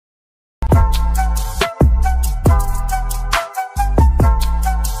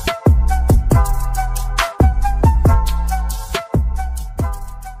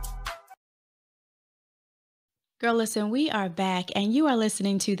Girl, listen, we are back and you are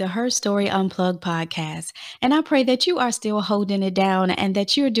listening to the Her Story Unplugged podcast. And I pray that you are still holding it down and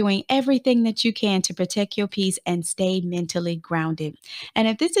that you're doing everything that you can to protect your peace and stay mentally grounded. And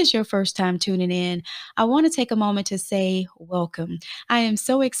if this is your first time tuning in, I want to take a moment to say welcome. I am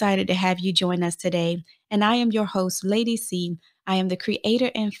so excited to have you join us today. And I am your host, Lady C. I am the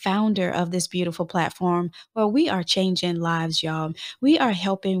creator and founder of this beautiful platform where we are changing lives, y'all. We are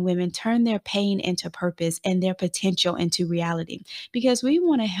helping women turn their pain into purpose and their potential into reality because we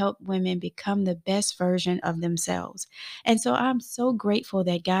want to help women become the best version of themselves. And so I'm so grateful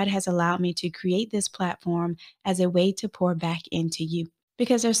that God has allowed me to create this platform as a way to pour back into you.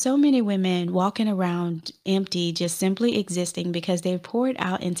 Because there's so many women walking around empty, just simply existing because they've poured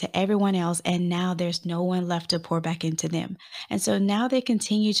out into everyone else and now there's no one left to pour back into them. And so now they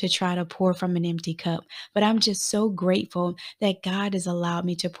continue to try to pour from an empty cup. But I'm just so grateful that God has allowed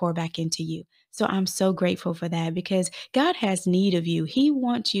me to pour back into you. So I'm so grateful for that because God has need of you. He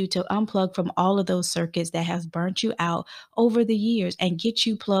wants you to unplug from all of those circuits that has burnt you out over the years and get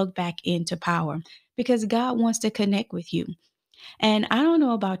you plugged back into power because God wants to connect with you. And I don't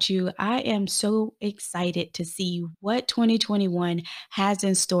know about you, I am so excited to see what 2021 has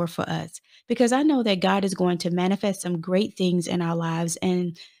in store for us because I know that God is going to manifest some great things in our lives.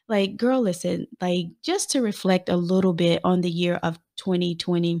 And like, girl, listen, like just to reflect a little bit on the year of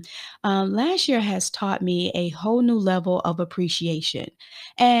 2020, last year has taught me a whole new level of appreciation.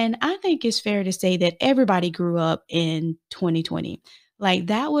 And I think it's fair to say that everybody grew up in 2020. Like,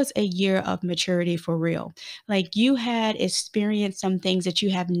 that was a year of maturity for real. Like you had experienced some things that you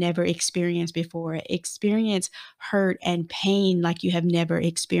have never experienced before, experience hurt and pain like you have never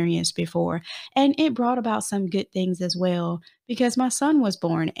experienced before. And it brought about some good things as well because my son was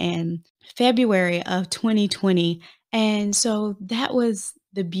born in February of 2020. And so that was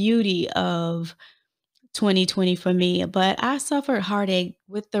the beauty of 2020 for me, but I suffered heartache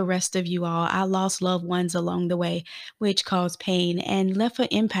with the rest of you all. I lost loved ones along the way, which caused pain and left an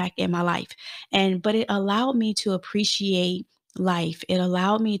impact in my life. But it allowed me to appreciate life. It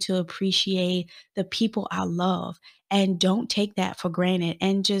allowed me to appreciate the people I love and don't take that for granted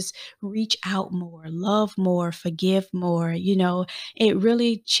and just reach out more, love more, forgive more. It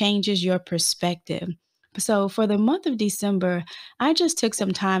really changes your perspective. So for the month of December, I just took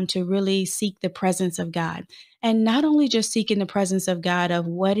some time to really seek the presence of God. And not only just seeking the presence of God of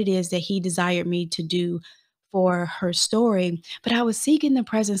what it is that He desired me to do for her story, but I was seeking the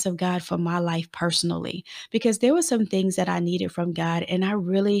presence of God for my life personally because there were some things that I needed from God. And I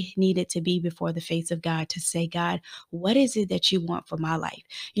really needed to be before the face of God to say, God, what is it that you want for my life?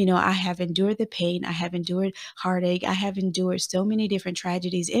 I have endured the pain, I have endured heartache, I have endured so many different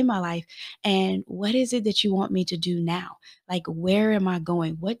tragedies in my life. And what is it that you want me to do now? Like, where am I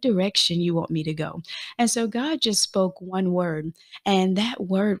going? What direction you want me to go? And so God just spoke one word, and that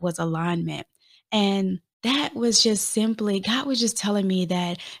word was alignment. And that was just simply, God was just telling me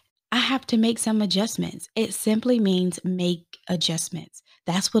that I have to make some adjustments. It simply means make adjustments.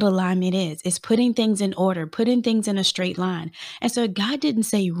 That's what alignment is. It's putting things in order, putting things in a straight line. And so God didn't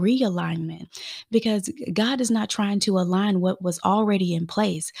say realignment because God is not trying to align what was already in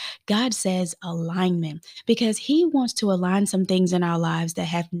place. God says alignment because He wants to align some things in our lives that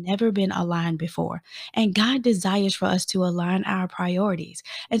have never been aligned before. And God desires for us to align our priorities.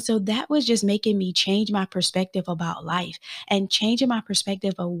 And so that was just making me change my perspective about life and changing my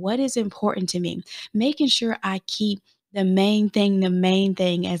perspective of what is important to me, making sure I keep the main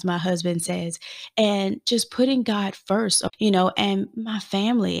thing, as my husband says, and just putting God first, and my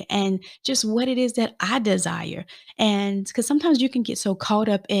family and just what it is that I desire. And because sometimes you can get so caught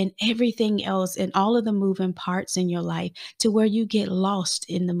up in everything else and all of the moving parts in your life to where you get lost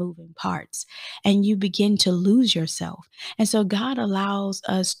in the moving parts and you begin to lose yourself. And so God allows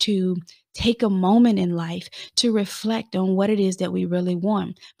us to take a moment in life to reflect on what it is that we really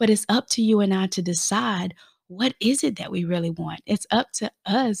want. But it's up to you and I to decide what is it that we really want. It's up to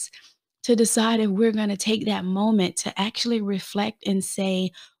us to decide if we're going to take that moment to actually reflect and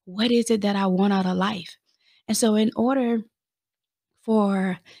say, what is it that I want out of life? And so in order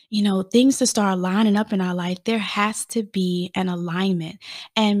for, things to start lining up in our life, there has to be an alignment.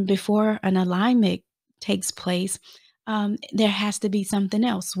 And before an alignment takes place, there has to be something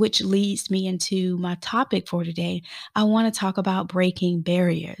else, which leads me into my topic for today. I want to talk about breaking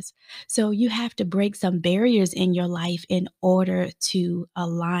barriers. So you have to break some barriers in your life in order to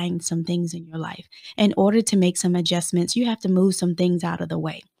align some things in your life. In order to make some adjustments, you have to move some things out of the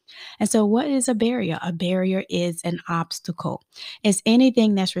way. And so, what is a barrier? A barrier is an obstacle. It's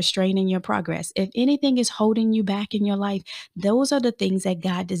anything that's restraining your progress. If anything is holding you back in your life, those are the things that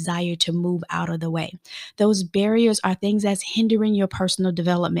God desired to move out of the way. Those barriers are things that's hindering your personal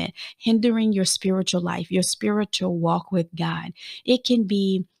development, hindering your spiritual life, your spiritual walk with God. It can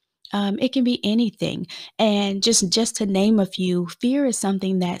be it can be anything. And just to name a few, fear is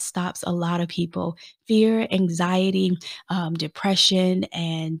something that stops a lot of people. Fear, anxiety, depression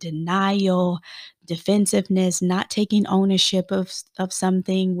and denial, defensiveness, not taking ownership of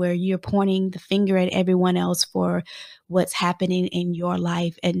something where you're pointing the finger at everyone else for what's happening in your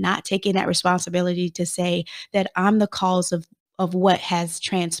life and not taking that responsibility to say that I'm the cause of what has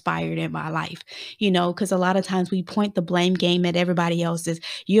transpired in my life, because a lot of times we point the blame game at everybody else's.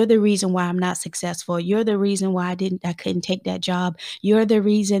 You're the reason why I'm not successful. You're the reason why I couldn't take that job. You're the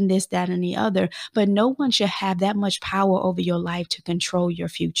reason this, that, and the other. But no one should have that much power over your life to control your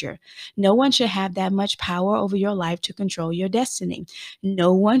future. No one should have that much power over your life to control your destiny.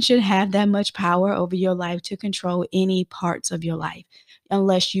 No one should have that much power over your life to control any parts of your life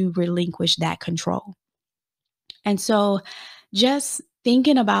unless you relinquish that control. And so just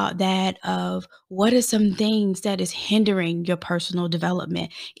thinking about that of what are some things that is hindering your personal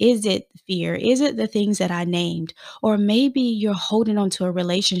development? Is it fear? Is it the things that I named? Or maybe you're holding on to a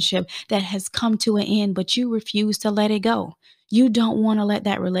relationship that has come to an end, but you refuse to let it go. You don't want to let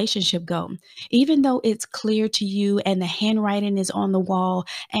that relationship go. Even though it's clear to you and the handwriting is on the wall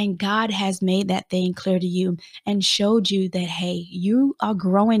and God has made that thing clear to you and showed you that, hey, you are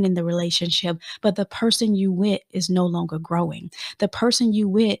growing in the relationship, but the person you with is no longer growing. The person you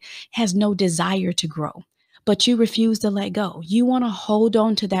with has no desire to grow, but you refuse to let go. You want to hold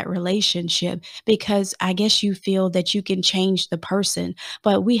on to that relationship because I guess you feel that you can change the person,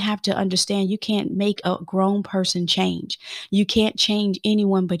 but we have to understand you can't make a grown person change. You can't change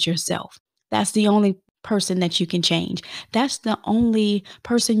anyone but yourself. That's the only person that you can change. That's the only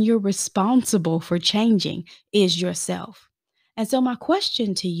person you're responsible for changing is yourself. And so my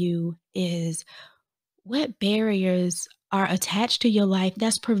question to you is, what barriers are attached to your life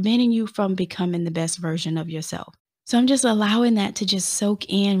that's preventing you from becoming the best version of yourself? So I'm just allowing that to just soak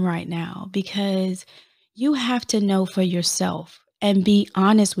in right now because you have to know for yourself and be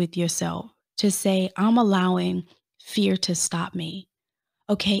honest with yourself to say, I'm allowing fear to stop me.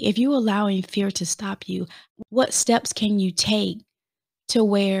 Okay, if you're allowing fear to stop you, what steps can you take to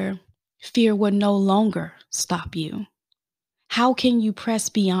where fear will no longer stop you? How can you press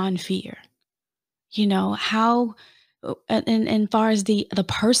beyond fear? How and far as the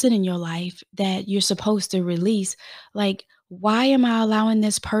person in your life that you're supposed to release, like, why am I allowing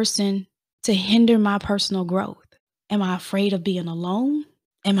this person to hinder my personal growth? Am I afraid of being alone?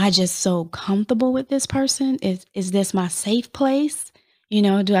 Am I just so comfortable with this person? Is this my safe place?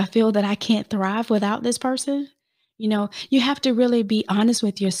 Do I feel that I can't thrive without this person? You have to really be honest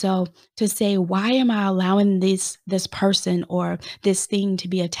with yourself to say, why am I allowing this person or this thing to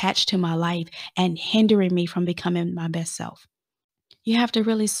be attached to my life and hindering me from becoming my best self? You have to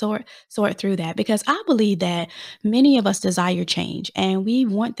really sort through that because I believe that many of us desire change and we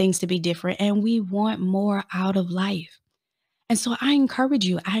want things to be different and we want more out of life. And so I encourage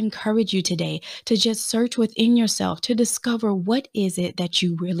you today to just search within yourself to discover what is it that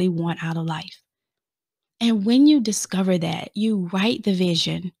you really want out of life. And when you discover that, you write the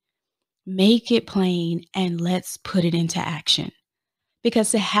vision, make it plain, and let's put it into action. Because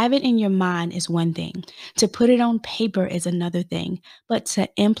to have it in your mind is one thing, to put it on paper is another thing, but to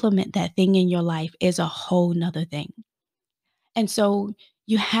implement that thing in your life is a whole nother thing. And so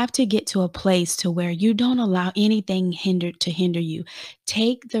you have to get to a place to where you don't allow anything hinder you.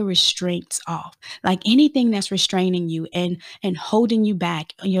 Take the restraints off. Like anything that's restraining you and holding you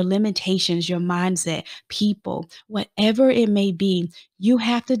back, your limitations, your mindset, people, whatever it may be, you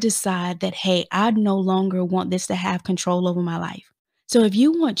have to decide that, hey, I no longer want this to have control over my life. So if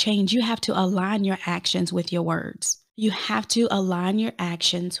you want change, you have to align your actions with your words. You have to align your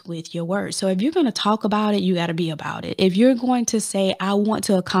actions with your words. So if you're going to talk about it, you got to be about it. If you're going to say, I want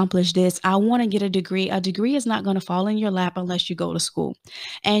to accomplish this, I want to get a degree is not going to fall in your lap unless you go to school.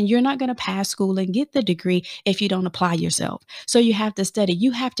 And you're not going to pass school and get the degree if you don't apply yourself. So you have to study.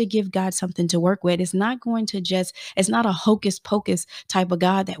 You have to give God something to work with. It's not a hocus pocus type of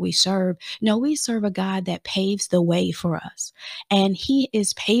God that we serve. No, we serve a God that paves the way for us. And He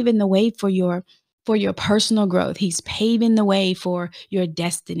is paving the way for your personal growth. He's paving the way for your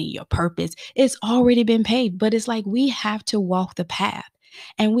destiny, your purpose. It's already been paved, but it's like we have to walk the path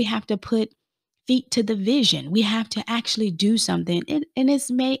and we have to put feet to the vision. We have to actually do something. It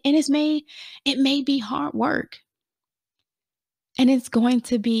may be hard work. And it's going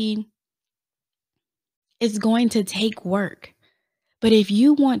to take work. But if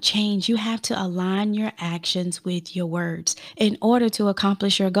you want change, you have to align your actions with your words in order to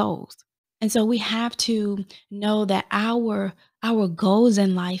accomplish your goals. And so we have to know that our goals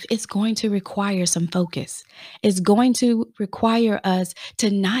in life is going to require some focus. It's going to require us to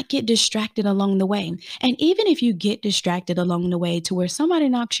not get distracted along the way. And even if you get distracted along the way to where somebody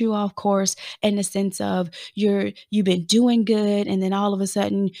knocks you off course in the sense of you've been doing good and then all of a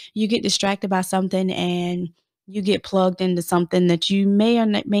sudden you get distracted by something and you get plugged into something that you may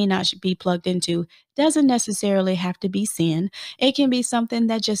not should be plugged into, doesn't necessarily have to be sin. It can be something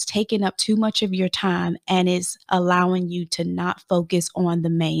that just taking up too much of your time and is allowing you to not focus on the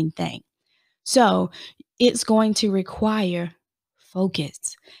main thing. So it's going to require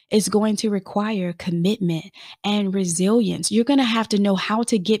focus. It's going to require commitment and resilience. You're going to have to know how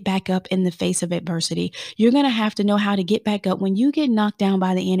to get back up in the face of adversity. You're going to have to know how to get back up when you get knocked down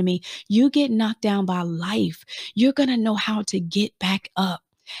by the enemy, you get knocked down by life. You're going to know how to get back up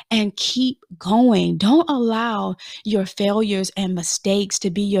and keep going. Don't allow your failures and mistakes to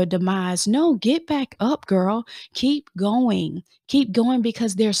be your demise. No, get back up, girl. Keep going. Keep going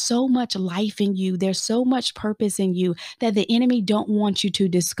because there's so much life in you. There's so much purpose in you that the enemy don't want you to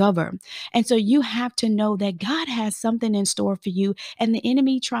discover. And so you have to know that God has something in store for you and the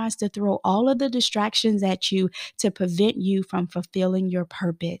enemy tries to throw all of the distractions at you to prevent you from fulfilling your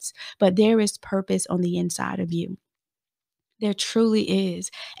purpose. But there is purpose on the inside of you. There truly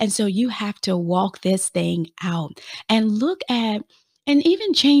is. And so you have to walk this thing out and look at and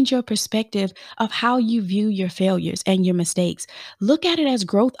even change your perspective of how you view your failures and your mistakes. Look at it as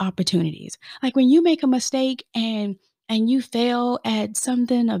growth opportunities. Like when you make a mistake and you fail at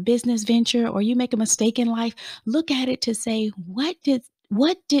something, a business venture, or you make a mistake in life, look at it to say, what did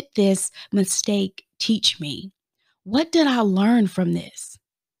this mistake teach me? What did I learn from this?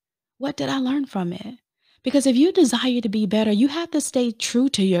 What did I learn from it? Because if you desire to be better, you have to stay true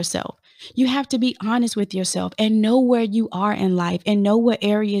to yourself. You have to be honest with yourself and know where you are in life and know what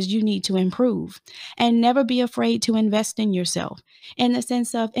areas you need to improve. And never be afraid to invest in yourself in the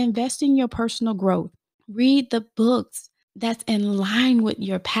sense of invest in your personal growth. Read the books that's in line with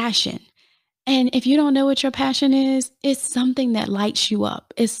your passion. And if you don't know what your passion is, it's something that lights you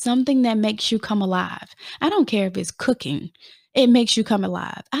up. It's something that makes you come alive. I don't care if it's cooking. It makes you come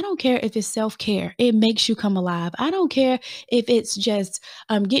alive. I don't care if it's self-care. It makes you come alive. I don't care if it's just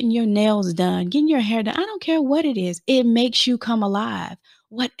getting your nails done, getting your hair done. I don't care what it is. It makes you come alive.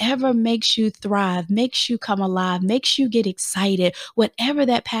 Whatever makes you thrive, makes you come alive, makes you get excited, whatever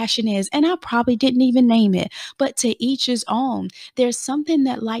that passion is. And I probably didn't even name it, but to each his own. There's something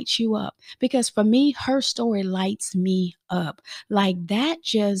that lights you up because for me, her story lights me up. Like that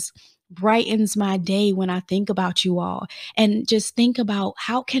just brightens my day when I think about you all and just think about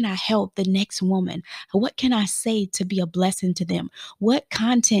how can I help the next woman? What can I say to be a blessing to them? What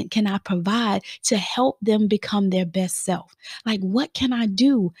content can I provide to help them become their best self? Like, what can I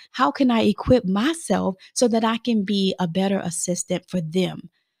do? How can I equip myself so that I can be a better assistant for them?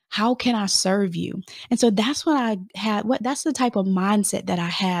 How can I serve you? And so that's what I had. That's the type of mindset that I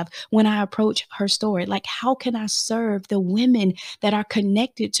have when I approach her story. Like, how can I serve the women that are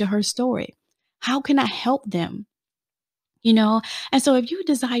connected to her story? How can I help them? You know, and so if you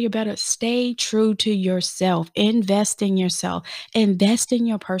desire better, stay true to yourself, invest in yourself, invest in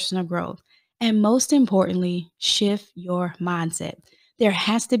your personal growth, and most importantly, shift your mindset. There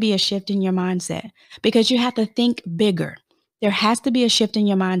has to be a shift in your mindset because you have to think bigger. There has to be a shift in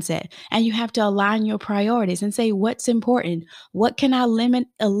your mindset, and you have to align your priorities and say, what's important? What can I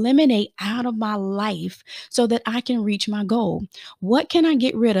eliminate out of my life so that I can reach my goal? What can I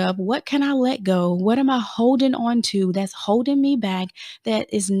get rid of? What can I let go? What am I holding on to that's holding me back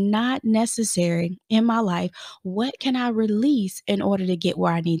that is not necessary in my life? What can I release in order to get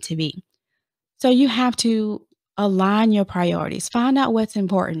where I need to be? So you have to align your priorities. Find out what's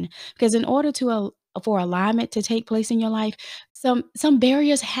important because in order for alignment to take place in your life, some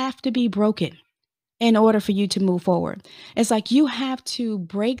barriers have to be broken in order for you to move forward. It's like you have to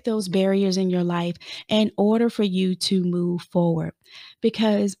break those barriers in your life in order for you to move forward.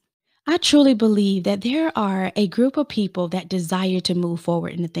 Because I truly believe that there are a group of people that desire to move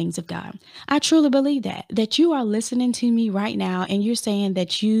forward in the things of God. I truly believe that you are listening to me right now and you're saying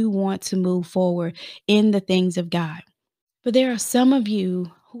that you want to move forward in the things of God. But there are some of you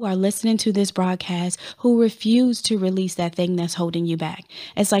who are listening to this broadcast who refuse to release that thing that's holding you back.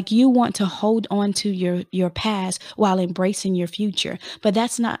 It's like you want to hold on to your past while embracing your future. But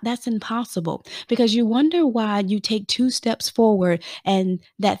that's impossible because you wonder why you take 2 steps forward and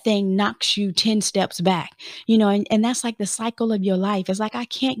that thing knocks you 10 steps back. And that's like the cycle of your life. It's like I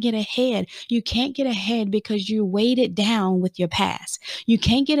can't get ahead. You can't get ahead because you're weighted down with your past. You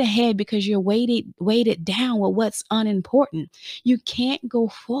can't get ahead because you're weighted down with what's unimportant. You can't go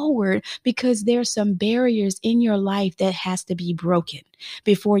forward because there's some barriers in your life that has to be broken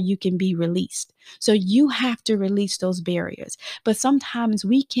before you can be released. So you have to release those barriers. But sometimes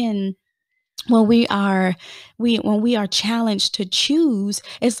we can when we are challenged to choose,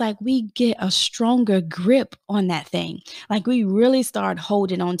 it's like we get a stronger grip on that thing. Like we really start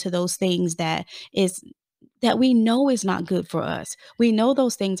holding on to those things is that we know is not good for us. We know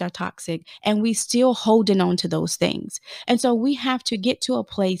those things are toxic and we still holding on to those things. And so we have to get to a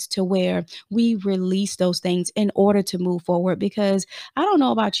place to where we release those things in order to move forward, because I don't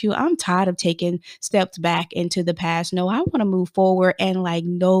know about you, I'm tired of taking steps back into the past. No, I want to move forward and like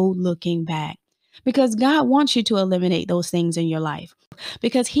no looking back. Because God wants you to eliminate those things in your life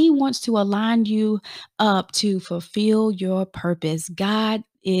because He wants to align you up to fulfill your purpose. God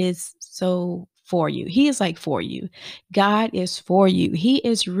is so for you. He is like for you. God is for you. He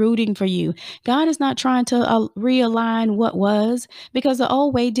is rooting for you. God is not trying to realign what was because the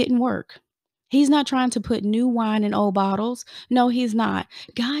old way didn't work. He's not trying to put new wine in old bottles. No, He's not.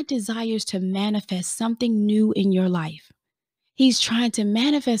 God desires to manifest something new in your life. He's trying to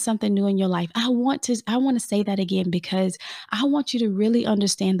manifest something new in your life. I want to say that again because I want you to really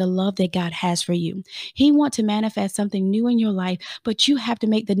understand the love that God has for you. He wants to manifest something new in your life, but you have to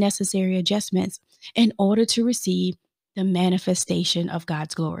make the necessary adjustments in order to receive the manifestation of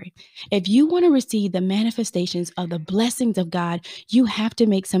God's glory. If you want to receive the manifestations of the blessings of God, you have to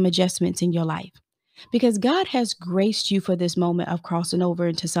make some adjustments in your life. Because God has graced you for this moment of crossing over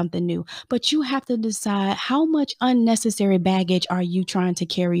into something new, but you have to decide how much unnecessary baggage are you trying to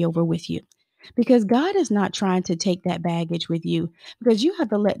carry over with you. Because God is not trying to take that baggage with you, because you have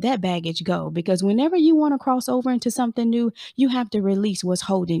to let that baggage go. Because whenever you want to cross over into something new, you have to release what's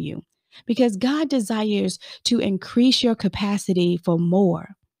holding you. Because God desires to increase your capacity for more,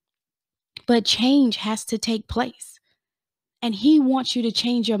 but change has to take place. And He wants you to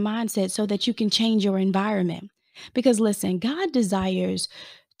change your mindset so that you can change your environment. Because listen, God desires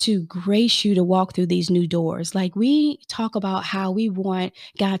to grace you to walk through these new doors. Like we talk about how we want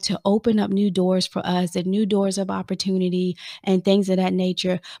God to open up new doors for us and new doors of opportunity and things of that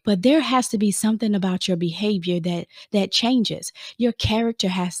nature. But there has to be something about your behavior that changes. Your character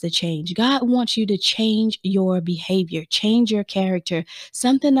has to change. God wants you to change your behavior, change your character.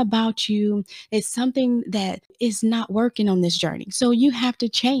 Something about you is something that is not working on this journey. So you have to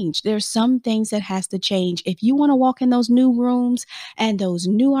change. There's some things that has to change. If you want to walk in those new rooms and those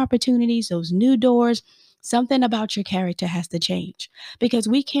new opportunities, those new doors, something about your character has to change because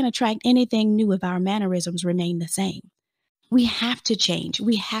we can't attract anything new if our mannerisms remain the same. We have to change.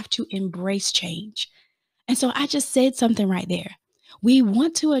 We have to embrace change. And so I just said something right there. We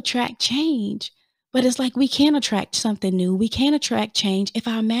want to attract change, but it's like we can't attract something new. We can't attract change if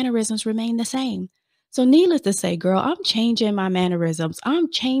our mannerisms remain the same. So, needless to say, girl, I'm changing my mannerisms. I'm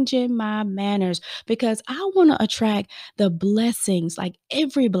changing my manners because I want to attract the blessings, like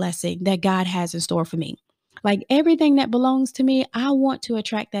every blessing that God has in store for me. Like everything that belongs to me, I want to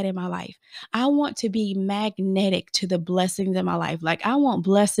attract that in my life. I want to be magnetic to the blessings in my life. Like I want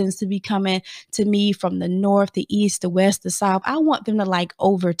blessings to be coming to me from the north, the east, the west, the south. I want them to like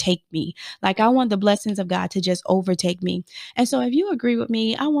overtake me. Like I want the blessings of God to just overtake me. And so if you agree with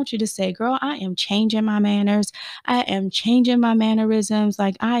me, I want you to say, girl, I am changing my manners. I am changing my mannerisms.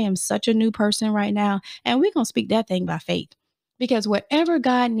 Like I am such a new person right now. And we're going to speak that thing by faith. Because wherever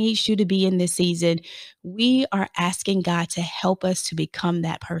God needs you to be in this season, we are asking God to help us to become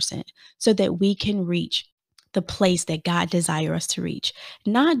that person so that we can reach the place that God desires us to reach.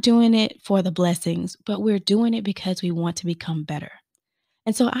 Not doing it for the blessings, but we're doing it because we want to become better.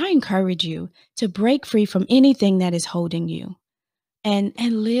 And so I encourage you to break free from anything that is holding you and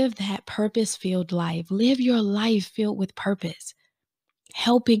live that purpose-filled life. Live your life filled with purpose,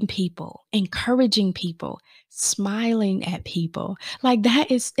 helping people, encouraging people, smiling at people. Like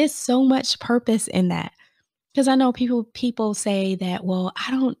that is it's so much purpose in that. Because I know people say that, well,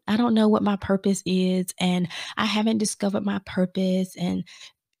 I don't know what my purpose is and I haven't discovered my purpose, and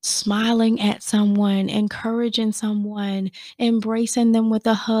smiling at someone, encouraging someone, embracing them with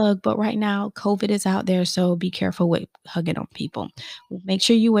a hug. But right now, COVID is out there, so be careful with hugging on people. Make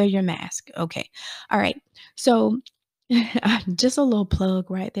sure you wear your mask. Okay. All right. So Just a little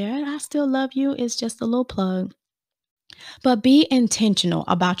plug right there. I still love you. It's just a little plug. But be intentional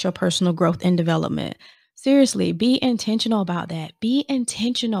about your personal growth and development. Seriously, be intentional about that. Be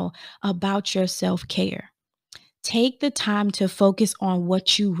intentional about your self care. Take the time to focus on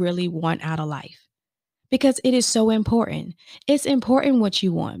what you really want out of life because it is so important. It's important what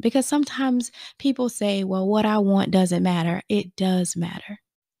you want because sometimes people say, well, what I want doesn't matter. It does matter.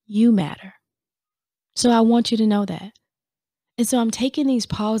 You matter. So I want you to know that. And so I'm taking these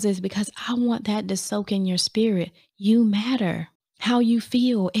pauses because I want that to soak in your spirit. You matter. How you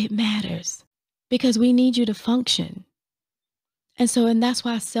feel, it matters because we need you to function. And that's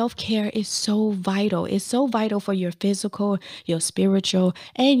why self-care is so vital. It's so vital for your physical, your spiritual,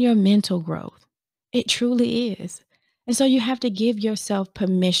 and your mental growth. It truly is. And so you have to give yourself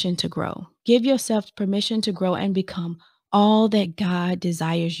permission to grow. Give yourself permission to grow and become all that God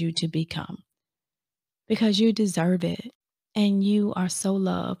desires you to become because you deserve it. And you are so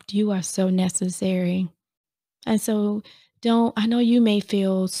loved. You are so necessary. And so don't I know you may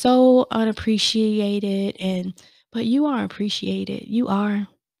feel so unappreciated but you are appreciated. You are.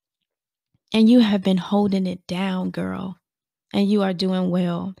 And you have been holding it down, girl. And you are doing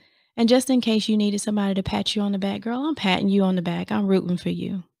well. And just in case you needed somebody to pat you on the back, girl, I'm patting you on the back. I'm rooting for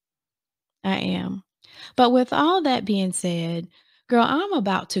you. I am. But with all that being said, girl, I'm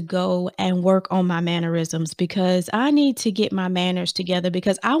about to go and work on my mannerisms because I need to get my manners together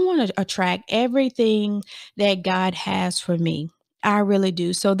because I want to attract everything that God has for me. I really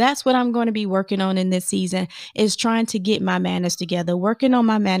do. So that's what I'm going to be working on in this season is trying to get my manners together, working on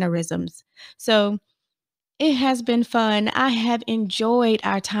my mannerisms. So it has been fun. I have enjoyed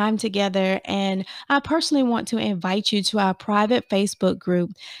our time together, and I personally want to invite you to our private Facebook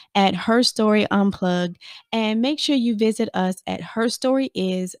group at Her Story Unplugged. And make sure you visit us at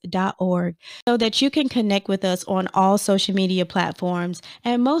herstoryis.org so that you can connect with us on all social media platforms.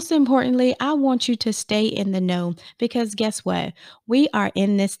 And most importantly, I want you to stay in the know because guess what? We are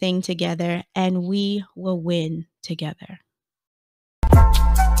in this thing together and we will win together.